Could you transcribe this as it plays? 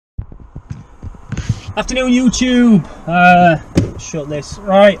Afternoon YouTube. Shut this.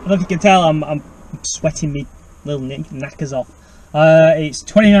 Right, I don't know if you can tell I'm sweating me little knackers off. It's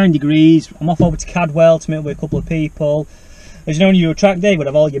 29 degrees. I'm off over to Cadwell to meet up with a couple of people. As you know, when you do a track day, you've got to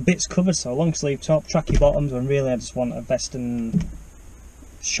have all your bits covered, so long sleeve top, tracky bottoms, and really I just want a vest and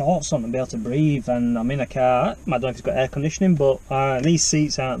shorts on and be able to breathe. And I'm in a car. I don't know if it's got air conditioning, but these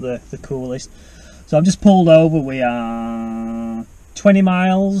seats aren't the coolest. So I've just pulled over. We are 20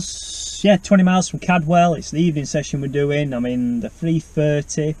 miles, yeah, 20 miles from Cadwell. It's the evening session we're doing. I'm in the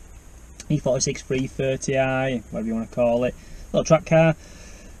 330, E46 330i, whatever you want to call it, little track car.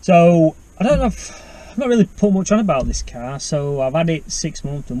 So I don't know if I've not really put much on about this car. So I've had it 6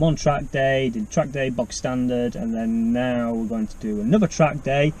 months and one track day, did track day bog standard, and then now we're going to do another track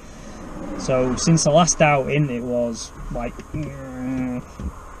day. So since the last outing, it was like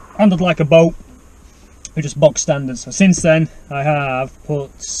handled like a boat. We're just bog standard. So since then I have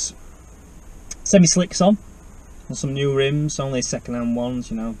put semi-slicks on and some new rims, only second-hand ones,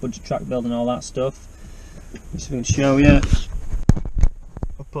 you know, budget track build and all that stuff. Just going to show you.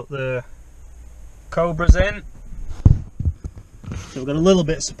 I've put the Cobras in, so we've got a little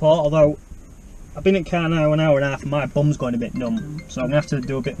bit of support, although I've been in car now an hour and a half and my bum's going a bit numb, so I'm going to have to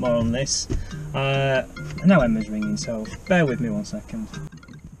do a bit more on this. And now Emma's ringing, so bear with me 1 second.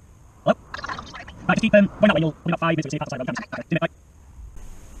 Hello? Right, just keep going out when you'll 5 minutes,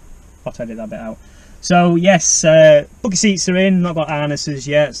 thought I did that bit out. So yes, bucket seats are in, not got harnesses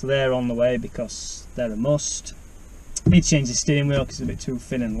yet, so they're on the way because they're a must. Need to change the steering wheel because it's a bit too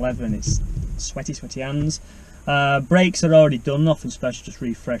thin and leather and it's sweaty hands. Brakes are already done, nothing special, just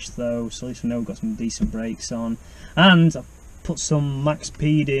refreshed those, so at least we know we've got some decent brakes on. And I've put some max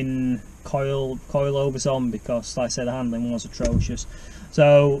speeding coilovers on because, like I said, the handling was atrocious.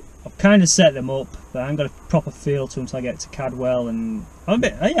 So I've kind of set them up, but I haven't got a proper feel to them until I get to Cadwell, and I'm a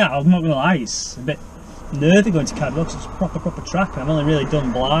bit, yeah, I'm not going to lie, it's a bit nervy going to Cadwell because it's proper track, and I've only really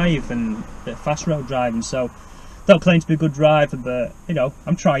done Blythe and a bit of fast road driving, so don't claim to be a good driver, but you know,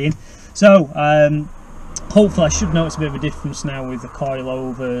 I'm trying. So hopefully I should notice a bit of a difference now with the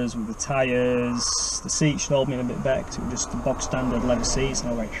coilovers, with the tyres. The seats should hold me a bit better because it was just the box standard leather seats, and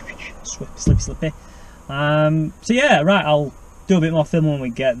I went slippy. So yeah, right, I'll do a bit more filming when we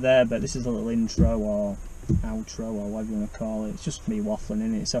get there, but this is a little intro or outro or whatever you want to call it. It's just me waffling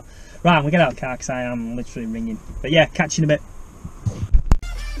in it. So right, I'm gonna get out of the car because I am literally ringing. But yeah, catch you in a bit.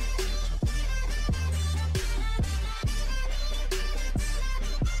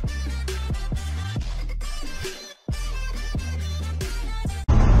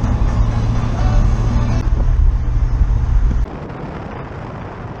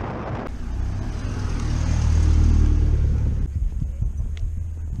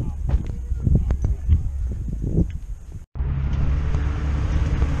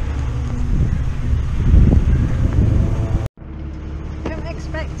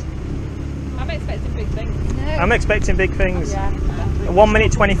 I'm expecting big things. Yeah. 1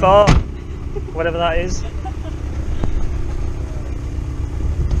 minute 24, whatever that is.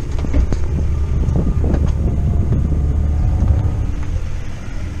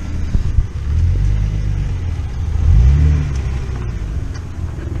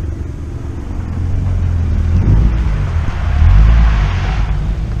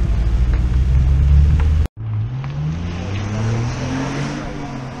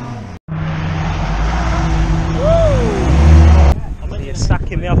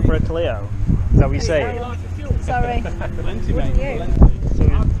 Me off for a Clio. Is that what you're saying? Sorry.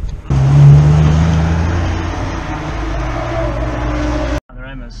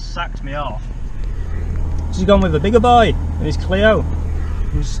 Emma's sacked me off. She's gone with the bigger boy in his Clio.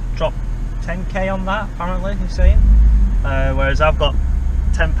 He's dropped 10k on that, apparently, he's saying. Whereas I've got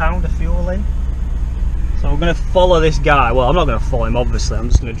 £10 of fuel in. So we're going to follow this guy. Well, I'm not going to follow him, obviously. I'm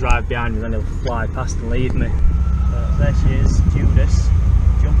just going to drive behind him and then he'll fly past and leave me. So there she is, Judas.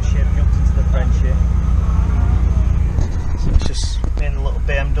 Jumped into the friendship. So it's just me and the little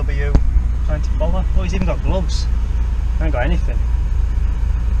BMW trying to follow. Oh, he's even got gloves. I haven't got anything.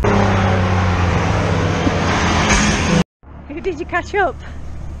 Who did you catch up?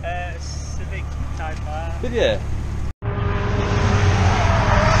 Civic Type R. Did you?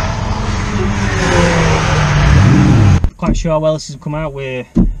 Quite sure how well this has come out with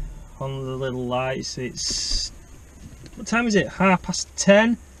on the little lights. It's, what time is it?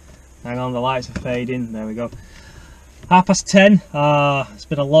 10:30. Hang on, the lights are fading. There we go. 10:30. It's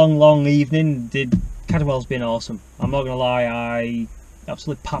been a long evening. Cadwell's been awesome. I'm not gonna lie, I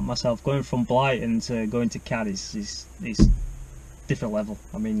absolutely pat myself. Going from Blyton to going to Cad is different level.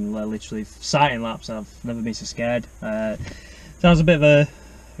 I mean, literally sighting laps. I've never been so scared. Sounds a bit of a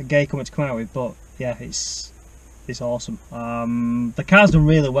gay comment to come out with, but yeah, it's awesome. The car's done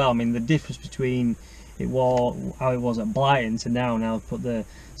really well. I mean, the difference between how it was at Blyton to now I've put the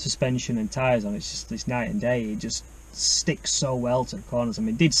suspension and tyres on, it's night and day. It just sticks so well to the corners. I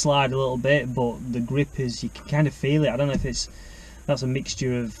mean, it did slide a little bit, but the grip you can kind of feel it. I don't know if that's a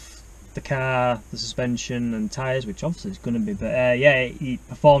mixture of the car, the suspension and tyres, which obviously it's going to be, but yeah, it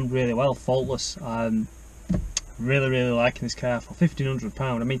performed really well, faultless. Really liking this car for £1,500.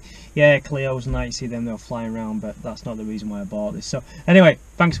 I mean, yeah, Clio's nice, you see them, they're flying around, but that's not the reason why I bought this. So anyway,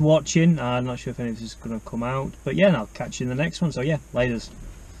 thanks for watching. I'm not sure if any of this is going to come out, but yeah, and I'll catch you in the next one. So yeah, laters.